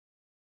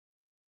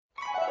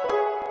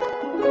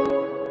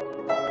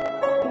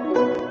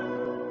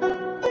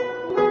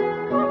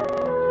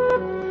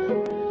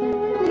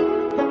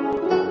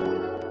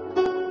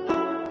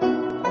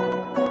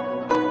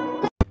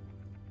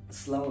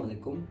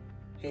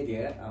Hey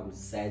there, I'm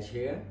Saj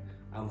here.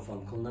 I'm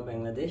from Khulna,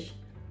 Bangladesh,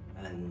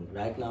 and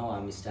right now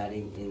I'm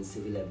studying in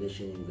Civil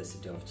Aviation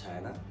University of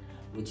China,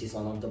 which is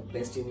one of the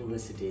best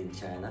university in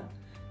China,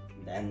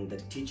 and the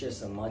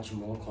teachers are much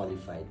more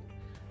qualified.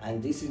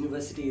 And this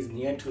university is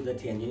near to the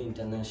Tianjin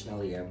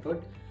International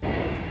Airport.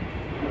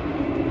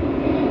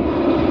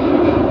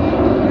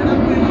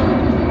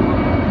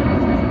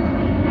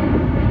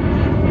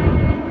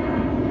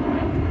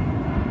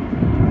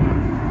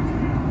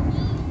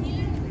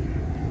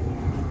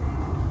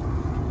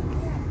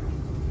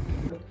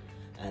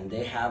 And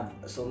they have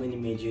so many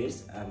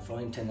majors, and for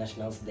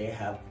internationals they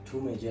have two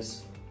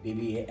majors,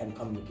 BBA and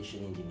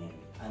communication engineering,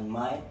 and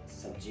my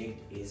subject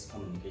is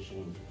communication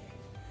engineering.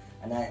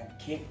 And I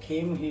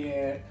came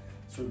here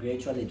through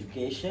graduate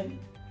education,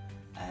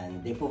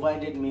 and they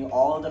provided me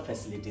all the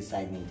facilities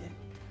I needed.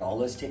 They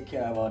always take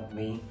care about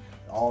me,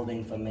 all the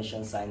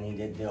information I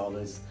needed they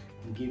always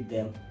give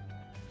them.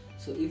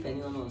 So if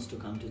anyone wants to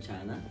come to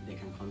China, they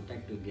can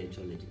contact the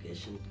graduate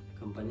education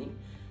company.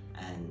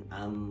 And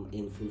I'm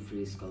in full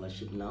free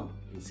scholarship now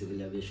in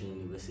Civil Aviation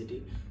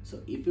University. So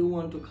if you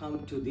want to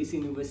come to this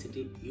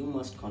university, you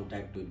must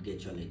contact with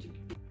Graduate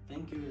Education.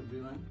 Thank you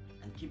everyone,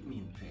 and keep me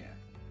in prayer.